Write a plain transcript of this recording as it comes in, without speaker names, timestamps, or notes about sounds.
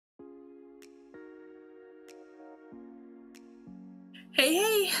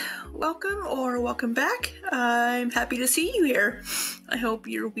Hey, welcome or welcome back. I'm happy to see you here. I hope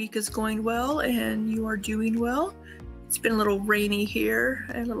your week is going well and you are doing well. It's been a little rainy here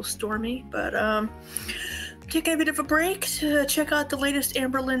and a little stormy, but taking a bit of a break to check out the latest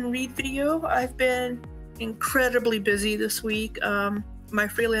Amberlynn read video. I've been incredibly busy this week. My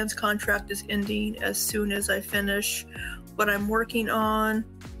freelance contract is ending as soon as I finish what I'm working on,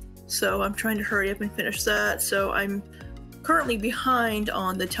 so I'm trying to hurry up and finish that. So I'm currently behind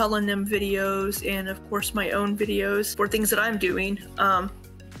on the Telenym videos and of course my own videos for things that I'm doing,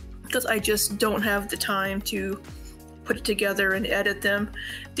 because I just don't have the time to put it together and edit them.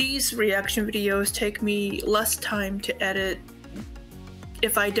 These reaction videos take me less time to edit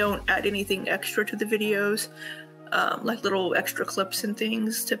if I don't add anything extra to the videos, like little extra clips and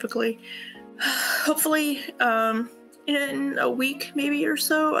things typically. Hopefully in a week maybe or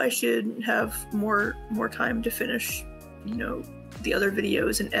so I should have more time to finish, you know, the other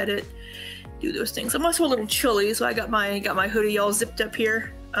videos and edit, do those things. I'm also a little chilly, so I got my hoodie all zipped up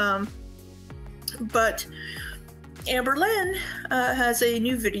here. But Amberlynn has a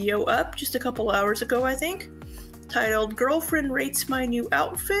new video up just a couple hours ago, I think, titled "Girlfriend Rates My New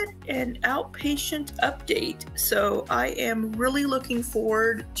Outfit and Outpatient Update." So I am really looking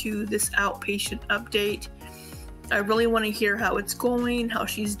forward to this Outpatient update. I really want to hear how it's going, how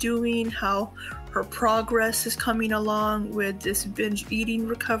she's doing, how her progress is coming along with this binge eating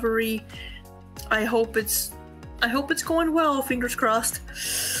recovery. I hope it's going well, fingers crossed.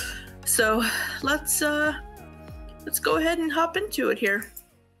 So let's go ahead and hop into it here.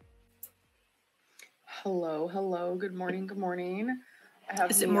 Hello, good morning. I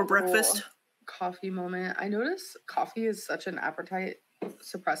have Is it more breakfast? Coffee moment. I notice coffee is such an appetite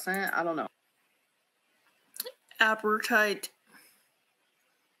suppressant. I don't know. Appetite.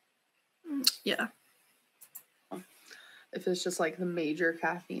 Yeah. If it's just like the major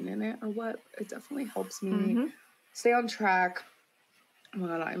caffeine in it or what, it definitely helps me stay on track. Oh my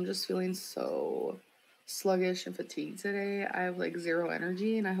God, I'm just feeling so sluggish and fatigued today. I have like zero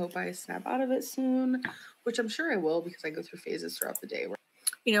energy and I hope I snap out of it soon, which I'm sure I will because I go through phases throughout the day.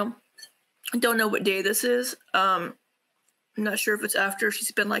 You know, I don't know what day this is. I'm not sure if it's after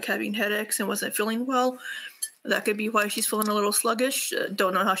she's been like having headaches and wasn't feeling well. That could be why she's feeling a little sluggish.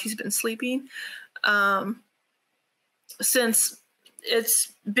 Don't know how she's been sleeping. Since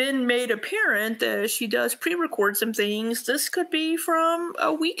it's been made apparent that she does pre-record some things, this could be from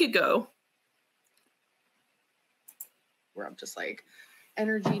a week ago. Where I'm just like,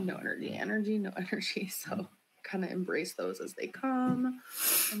 energy, no energy. So kind of embrace those as they come.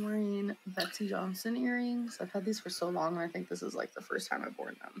 I'm wearing Betsy Johnson earrings. I've had these for so long, and I think this is like the first time I've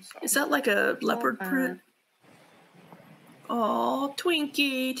worn them. So. Is that like a leopard print? Oh,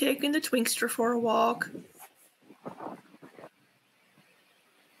 Twinkie, taking the Twinkster for a walk.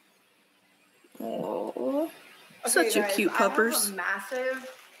 Oh, okay, such a cute puppers. I have a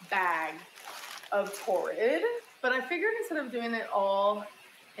massive bag of Torrid, but I figured instead of doing it all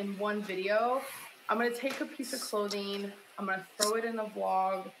in one video, I'm going to take a piece of clothing, I'm going to throw it in a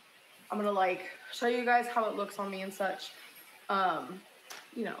vlog, I'm going to like show you guys how it looks on me and such,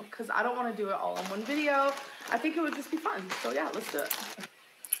 you know, because I don't want to do it all in one video. I think it would just be fun. So yeah, let's do it.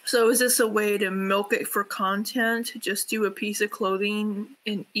 So is this a way to milk it for content? Just do a piece of clothing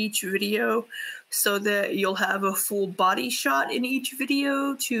in each video so that you'll have a full body shot in each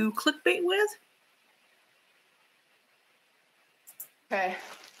video to clickbait with? Okay,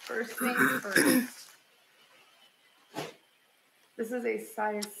 first things first. This is a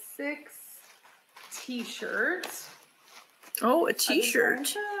size 6 t-shirt. Oh, a t-shirt. I've been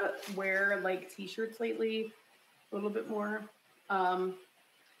trying to wear like t-shirts lately a little bit more.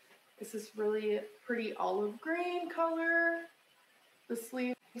 This is really pretty olive green color. The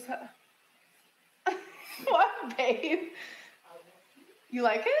sleeves. What, babe? You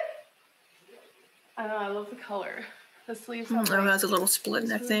like it? I know, I love the color. The sleeves have like, has a little split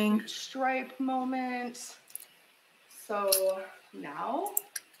neck thing. Stripe moment. So now.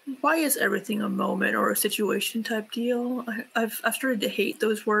 Why is everything a moment or a situation type deal? I've started to hate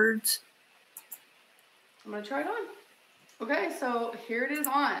those words. I'm gonna try it on. Okay, so here it is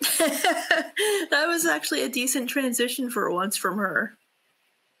on. That was actually a decent transition for once from her.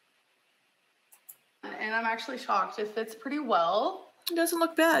 And I'm actually shocked. It fits pretty well. It doesn't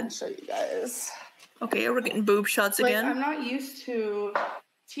look bad. I'll show you guys. Okay, we're getting boob shots again. I'm not used to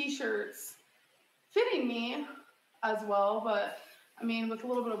t-shirts fitting me as well, but I mean, with a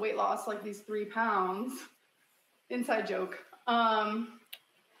little bit of weight loss, like these 3 pounds, inside joke.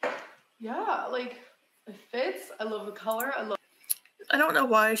 Yeah, like it fits. I love the color. I don't know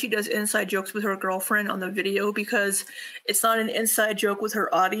why she does inside jokes with her girlfriend on the video, because it's not an inside joke with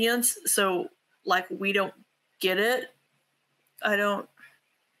her audience. So, like, we don't get it. I don't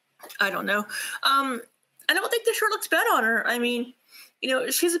know. I don't think the shirt looks bad on her. I mean, you know,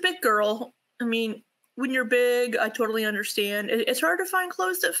 she's a big girl. I mean, when you're big, I totally understand. It's hard to find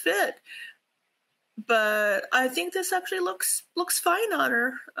clothes that fit. But I think this actually looks fine on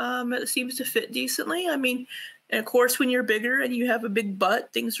her. It seems to fit decently. I mean, and of course, when you're bigger and you have a big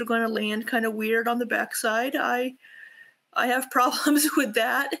butt, things are going to land kind of weird on the backside. I have problems with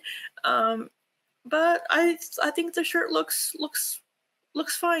that. But I think the shirt looks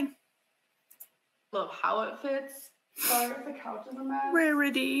fine. Love how it fits. Sorry if the couch is a mess.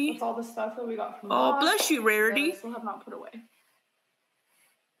 Rarity. It's all the stuff that we got from Oh, bless you, Rarity. That I still have not put away.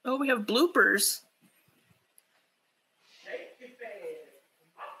 Oh, we have bloopers. Shake your face.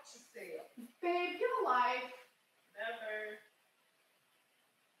 Watch yourself. Babe, get a life. Never.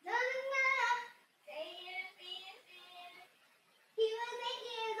 Doesn't matter. He was 8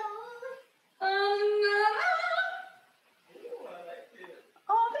 years old.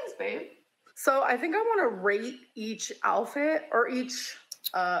 Oh, thanks, babe. So I think I want to rate each outfit or each,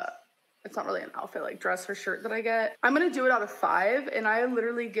 it's not really an outfit, like dress or shirt that I get. I'm going to do it out of 5, and I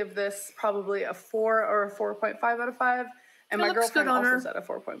literally give this probably a 4 or a 4.5 out of 5. And my girlfriend also said a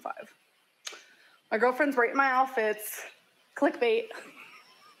 4.5. My girlfriend's rating my outfits. Clickbait.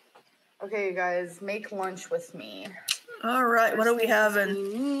 Okay, you guys, make lunch with me. All right, what are we having?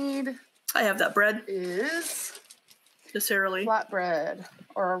 We need. I have that bread. Is necessarily flatbread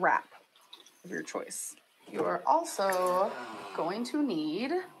or a wrap of your choice. You are also going to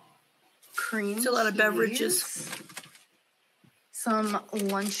need cream cheese. Still a lot of beverages. Some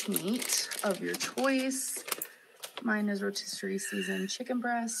lunch meat of your choice. Mine is rotisserie seasoned chicken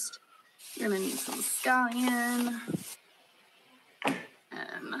breast. You're gonna need some scallion.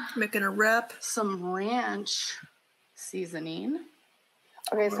 And making a wrap. Some ranch seasoning.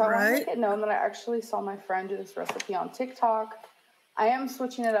 Okay, so I want to make it known that I actually saw my friend do this recipe on TikTok. I am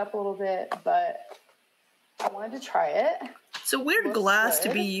switching it up a little bit, but I wanted to try it. It's a weird glass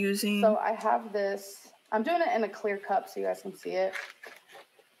to be using. So I have this. I'm doing it in a clear cup so you guys can see it.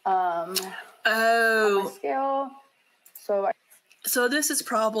 On my scale. So this is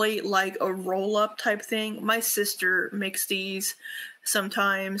probably like a roll-up type thing. My sister makes these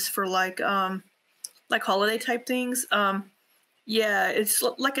sometimes for like holiday type things. Yeah, it's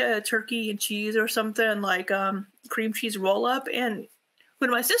like a turkey and cheese or something, like cream cheese roll-up. And when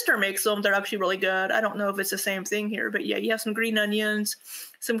my sister makes them, they're actually really good. I don't know if it's the same thing here, but yeah, you have some green onions,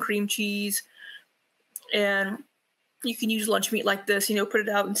 some cream cheese, and you can use lunch meat like this, you know, put it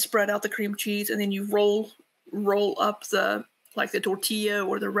out and spread out the cream cheese, and then you roll up the tortilla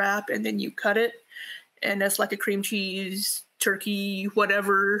or the wrap, and then you cut it, and that's like a cream cheese, turkey,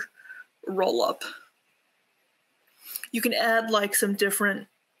 whatever roll up. You can add like some different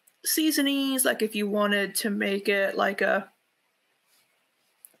seasonings, like if you wanted to make it like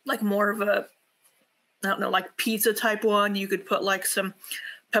more of a, I don't know, like pizza type one, you could put like some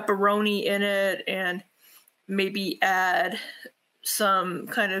pepperoni in it and maybe add some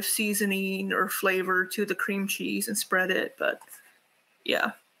kind of seasoning or flavor to the cream cheese and spread it. But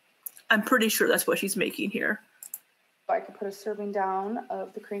yeah, I'm pretty sure that's what she's making here. I could put a serving down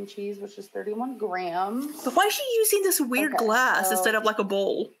of the cream cheese, which is 31 grams. But why is she using this weird glass instead of like a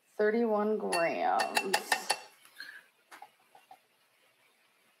bowl? 31 grams.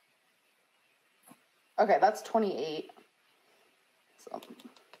 Okay, that's 28. So.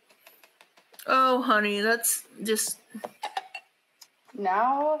 Oh, honey, that's just...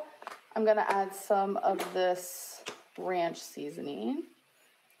 Now I'm going to add some of this ranch seasoning.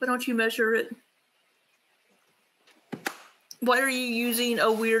 Why don't you measure it? Why are you using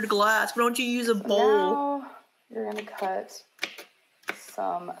a weird glass? Why don't you use a bowl? Now you're going to cut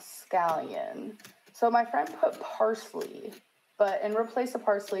some scallion. So my friend put parsley, but in replace of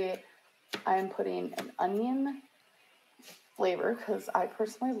parsley, I am putting an onion flavor because I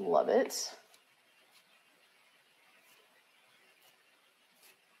personally love it.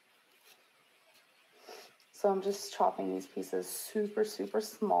 So I'm just chopping these pieces super, super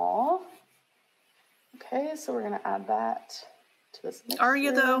small. Okay, so we're going to add that to this mixture. Are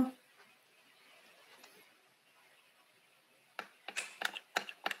you, though?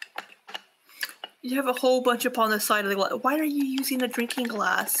 You have a whole bunch up on the side of the glass. Why are you using a drinking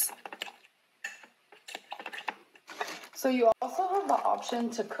glass? So you also have the option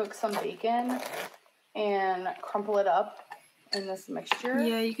to cook some bacon and crumple it up in this mixture.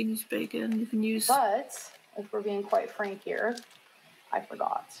 Yeah, you can use bacon. You can use... But if we're being quite frank here, I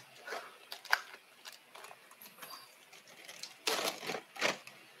forgot.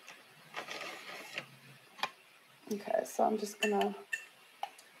 Okay, so I'm just gonna...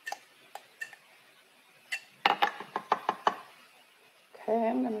 Okay,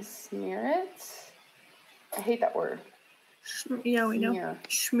 I'm gonna smear it. I hate that word. Yeah, we know.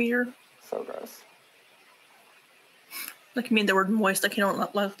 Schmear. So gross. Like, you mean the word moist. Like, you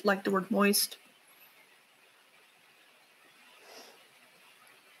don't like the word moist.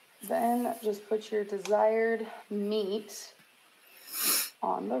 Then just put your desired meat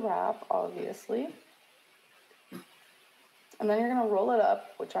on the wrap, obviously. And then you're going to roll it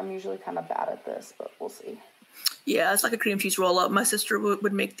up, which I'm usually kind of bad at this, but we'll see. Yeah, it's like a cream cheese roll up. My sister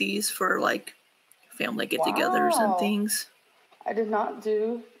would make these for, like, family get-togethers and things. I did not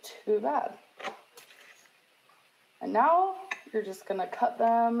do too bad. And now you're just going to cut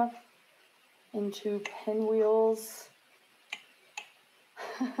them into pinwheels.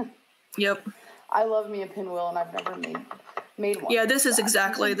 Yep. I love me a pinwheel, and I've never made one. Yeah, this is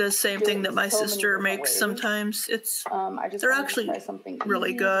exactly the same thing that my sister makes ways. Sometimes. It's I just they're actually try something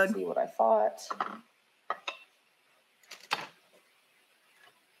really good. To see what I thought.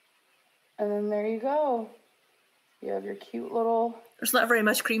 And then there you go. You have your cute little... There's not very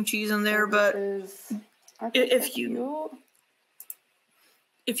much cream cheese in there, but if you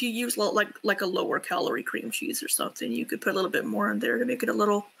use like a lower calorie cream cheese or something, you could put a little bit more in there to make it a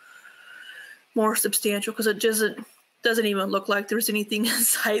little more substantial, because it doesn't even look like there's anything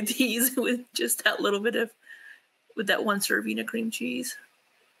inside these with just that little bit of, with that one serving of cream cheese.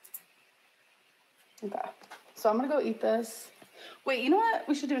 Okay, so I'm gonna go eat this. Wait, you know what?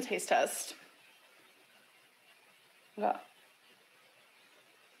 We should do a taste test. Yeah.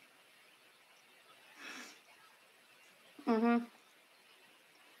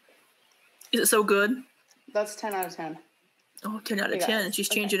 Is it so good? That's 10 out of 10. Oh, 10 out of 10. She's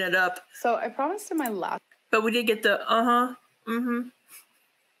changing it up. So I promised in my last... But we did get the last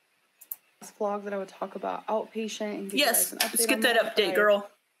vlog that I would talk about outpatient and give yes, you guys an update. Let's get that update, girl.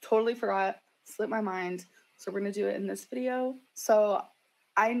 Totally forgot. Slipped my mind. So we're going to do it in this video. So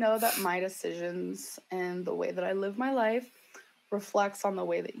I know that my decisions and the way that I live my life reflects on the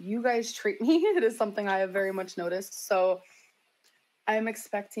way that you guys treat me. It is something I have very much noticed. So I'm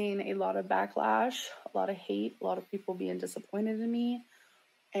expecting a lot of backlash, a lot of hate, a lot of people being disappointed in me.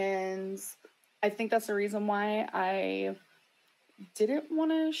 And I think that's the reason why I didn't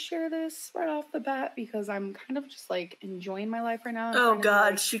want to share this right off the bat, because I'm kind of just like enjoying my life right now. Oh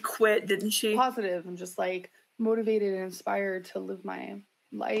God, she quit, didn't she? Positive and just like motivated and inspired to live my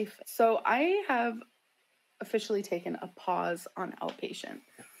life. So I have officially taken a pause on Outpatient.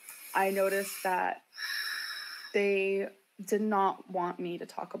 I noticed that they did not want me to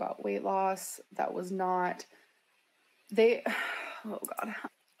talk about weight loss. That was not... Oh God.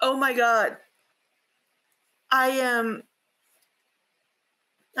 Oh my God. I'm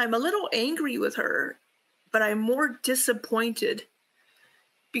a little angry with her, but I'm more disappointed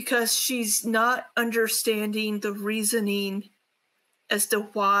because she's not understanding the reasoning as to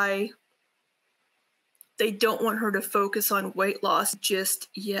why they don't want her to focus on weight loss just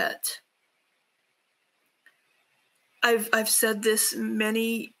yet. I've said this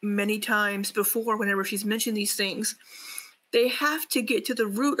many, many times before whenever she's mentioned these things. They have to get to the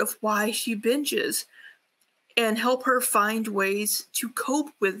root of why she binges and help her find ways to cope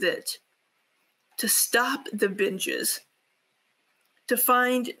with it, to stop the binges, to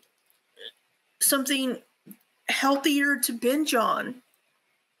find something healthier to binge on.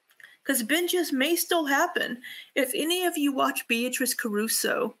 Because binges may still happen. If any of you watch Beatrice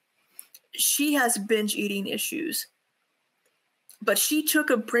Caruso, she has binge eating issues. But she took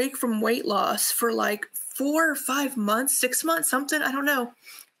a break from weight loss for like 4 or 5 months, 6 months, something, I don't know,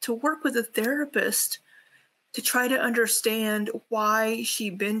 to work with a therapist to try to understand why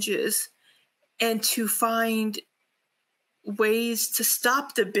she binges and to find ways to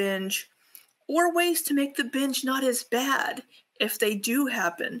stop the binge or ways to make the binge not as bad if they do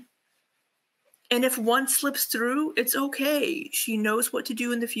happen. And if one slips through, it's okay. She knows what to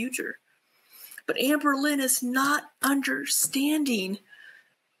do in the future. But Amberlynn is not understanding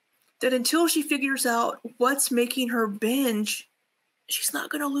that until she figures out what's making her binge, she's not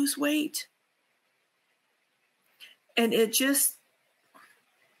going to lose weight. And it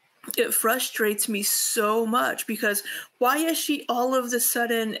frustrates me so much, because why is she all of a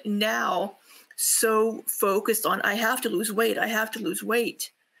sudden now so focused on, I have to lose weight, I have to lose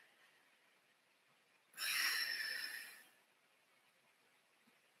weight?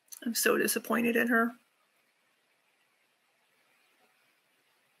 I'm so disappointed in her.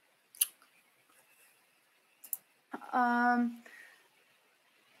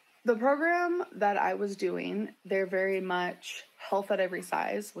 The program that I was doing, they're very much health at every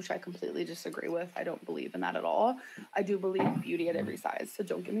size, which I completely disagree with. I don't believe in that at all. I do believe in beauty at every size, so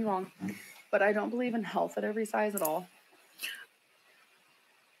don't get me wrong. But I don't believe in health at every size at all.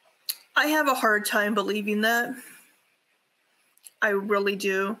 I have a hard time believing that. I really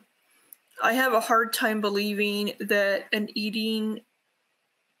do. I have a hard time believing that an eating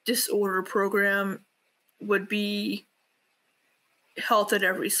disorder program would be health at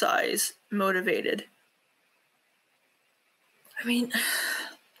every size motivated. I mean,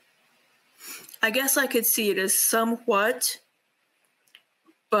 I guess I could see it as somewhat,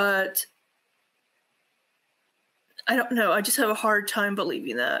 but I don't know. I just have a hard time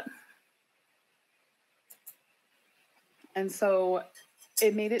believing that. And so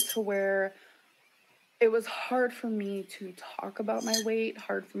it made it to where it was hard for me to talk about my weight,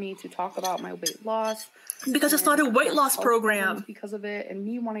 hard for me to talk about my weight loss. Because it's not a weight loss program. Because of it, and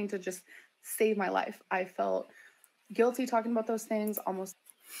me wanting to just save my life. I felt guilty talking about those things almost.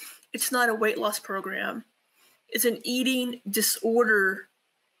 It's not a weight loss program. It's an eating disorder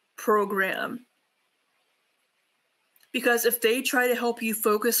program. Because if they try to help you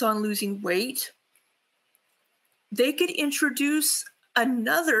focus on losing weight, they could introduce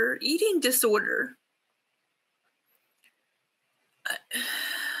another eating disorder.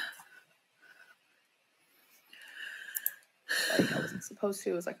 Like I wasn't supposed to.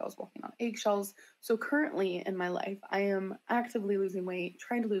 It was like I was walking on eggshells. So currently in my life, I am actively losing weight,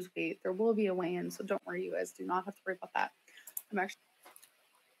 trying to lose weight. There will be a weigh-in, so don't worry, you guys. Do not have to worry about that.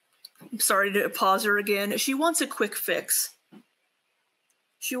 I'm sorry to pause her again. She wants a quick fix.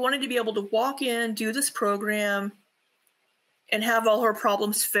 She wanted to be able to walk in, do this program, and have all her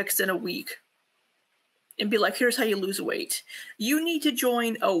problems fixed in a week. And be like, here's how you lose weight. You need to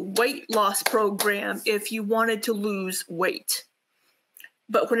join a weight loss program if you wanted to lose weight.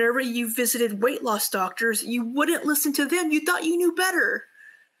 But whenever you visited weight loss doctors, you wouldn't listen to them. You thought you knew better.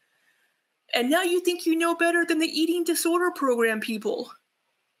 And now you think you know better than the eating disorder program people.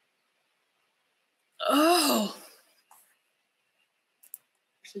 Oh.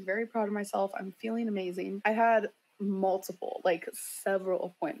 Actually very proud of myself. I'm feeling amazing. I had several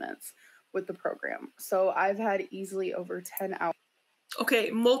appointments with the program. So I've had easily over 10 hours.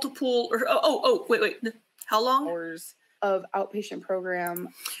 Okay, wait. How long? Hours of outpatient program.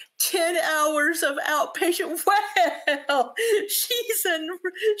 10 hours of outpatient. Well, she's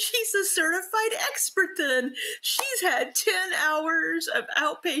a certified expert then. She's had 10 hours of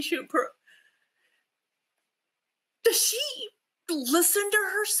outpatient Does she listen to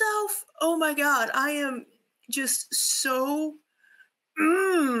herself? Oh my God, I am just so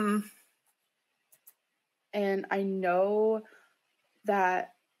And I know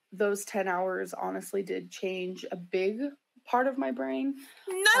that those 10 hours honestly did change a big part of my brain.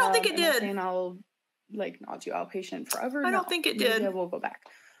 No, I don't think it did. And I'll not do outpatient forever. I don't think it did. Maybe I will go back.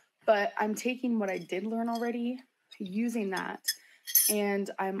 But I'm taking what I did learn already, using that.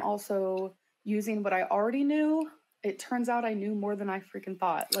 And I'm also using what I already knew. It turns out I knew more than I freaking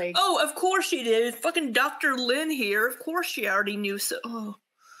thought. Oh, of course she did. Fucking Dr. Lynn here. Of course she already knew so. Oh.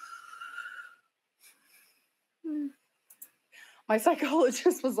 My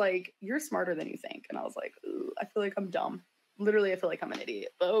psychologist was like, you're smarter than you think. And I was like, ooh, I feel like I'm dumb. Literally, I feel like I'm an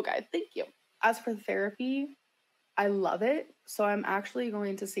idiot. But okay, thank you. As for therapy, I love it. So I'm actually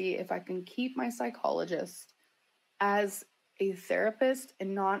going to see if I can keep my psychologist as a therapist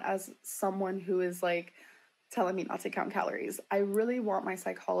and not as someone who is telling me not to count calories. I really want my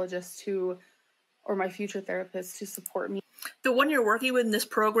psychologist or my future therapist to support me. The one you're working with in this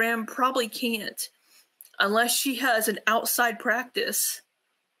program probably can't. Unless she has an outside practice.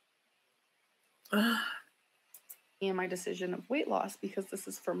 And my decision of weight loss, because this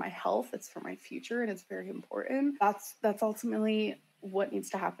is for my health, it's for my future, and it's very important. That's ultimately what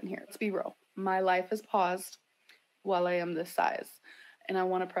needs to happen here. Let's be real. My life is paused while I am this size, and I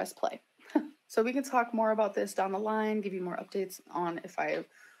want to press play. So we can talk more about this down the line, give you more updates on if I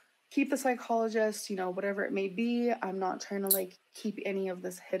keep the psychologist, whatever it may be. I'm not trying to keep any of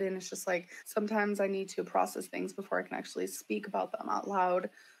this hidden. It's just sometimes I need to process things before I can actually speak about them out loud.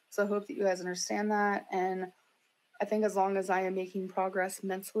 So I hope that you guys understand that. And I think as long as I am making progress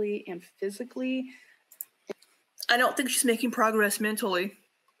mentally and physically. I don't think she's making progress mentally.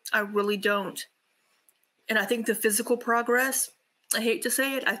 I really don't. And I think the physical progress, I hate to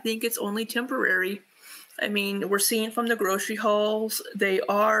say it, I think it's only temporary. I mean, we're seeing from the grocery hauls, they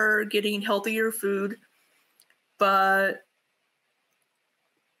are getting healthier food, but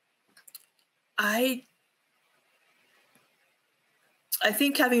I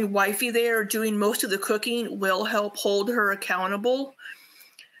think having wifey there doing most of the cooking will help hold her accountable.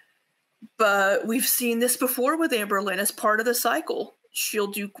 But we've seen this before with Amberlynn as part of the cycle.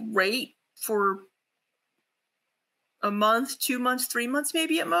 She'll do great for a month, 2 months, 3 months,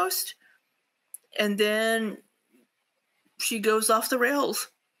 maybe at most. And then she goes off the rails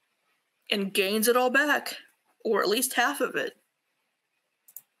and gains it all back, or at least half of it.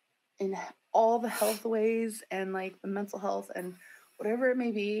 In all the health ways and like the mental health and whatever it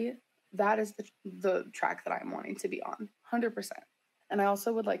may be, that is the track that I'm wanting to be on, 100%. And I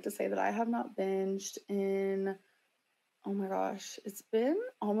also would like to say that I have not binged in, oh my gosh, it's been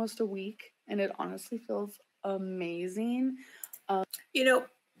almost a week, and it honestly feels amazing. You know,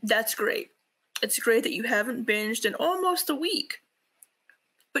 that's great. It's great that you haven't binged in almost a week.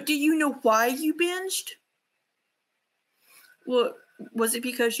 But do you know why you binged? Well, was it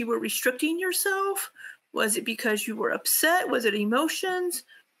because you were restricting yourself? Was it because you were upset? Was it emotions?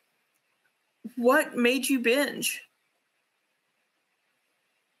 What made you binge?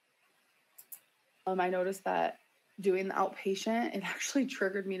 I noticed that doing the outpatient, it actually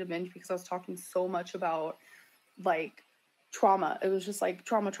triggered me to binge because I was talking so much about like trauma. It was just like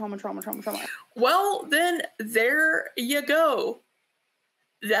trauma. Well, then there you go.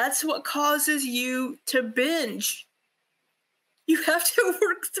 That's what causes you to binge. You have to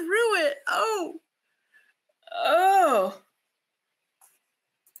work through it. Oh.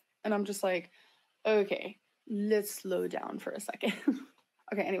 And I'm just like, okay, let's slow down for a second.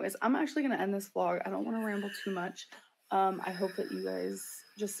 Okay, anyways, I'm actually going to end this vlog. I don't want to ramble too much. I hope that you guys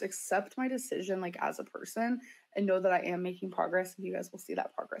just accept my decision, like, as a person, and know that I am making progress, and you guys will see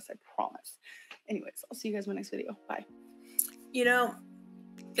that progress, I promise. Anyways, I'll see you guys in my next video. Bye. You know,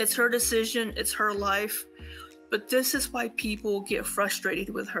 it's her decision, it's her life, but this is why people get frustrated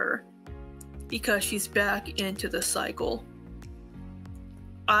with her, because she's back into the cycle.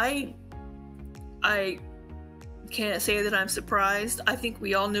 I can't say that I'm surprised. I think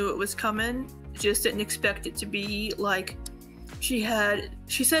we all knew it was coming, just didn't expect it to be like she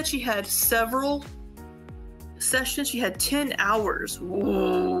said she had several sessions. She had 10 hours.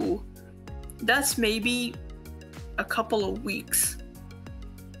 Whoa. That's maybe a couple of weeks.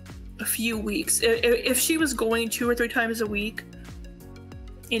 A few weeks. If she was going 2 or 3 times a week,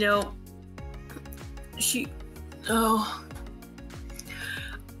 you know,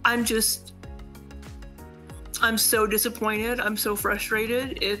 I'm so disappointed. I'm so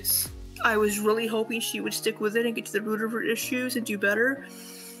frustrated. I was really hoping she would stick with it and get to the root of her issues and do better.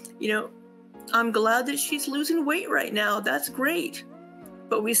 You know, I'm glad that she's losing weight right now. That's great.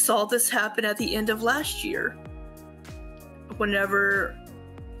 But we saw this happen at the end of last year.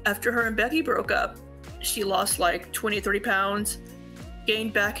 After her and Becky broke up, she lost like 20, 30 pounds,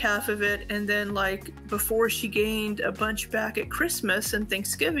 gained back half of it, and then like before she gained a bunch back at Christmas and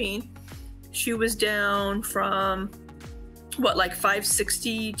Thanksgiving, she was down from like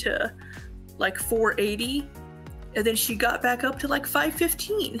 560 to like 480, and then she got back up to like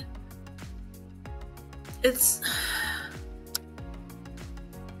 515.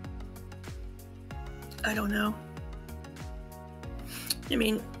 I don't know. I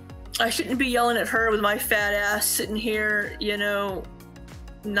mean, I shouldn't be yelling at her with my fat ass sitting here, you know,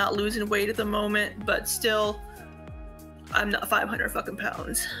 not losing weight at the moment, but still, I'm not 500 fucking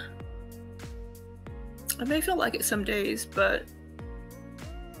pounds. I may feel like it some days, but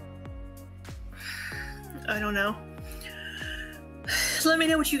I don't know. So let me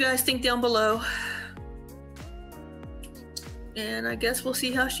know what you guys think down below. And I guess we'll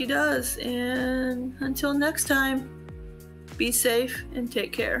see how she does. And until next time, be safe and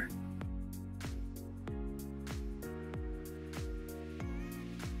take care.